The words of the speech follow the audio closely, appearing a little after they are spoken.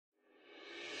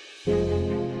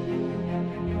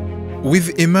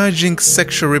With emerging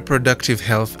sexual reproductive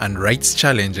health and rights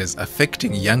challenges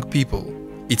affecting young people,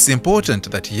 it's important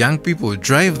that young people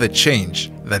drive the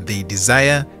change that they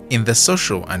desire in the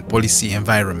social and policy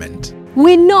environment.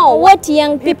 We know what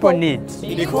young people need.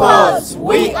 Because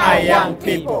we are young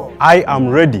people. I am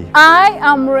ready. I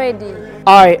am ready.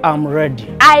 I am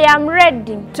ready. I am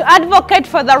ready to advocate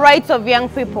for the rights of young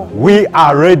people. We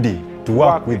are ready to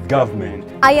work with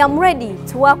government. I am ready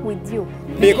to work with you.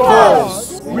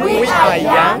 Because we are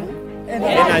young,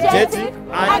 energetic,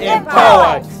 and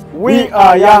empowered. We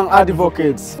are young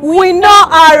advocates. We know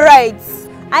our rights.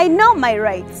 I know my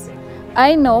rights.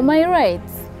 I know my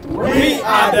rights. We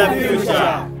are the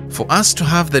future. For us to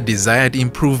have the desired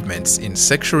improvements in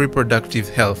sexual reproductive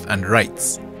health and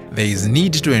rights, there is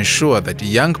need to ensure that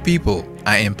young people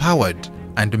are empowered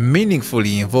and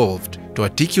meaningfully involved to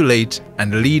articulate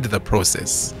and lead the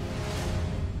process.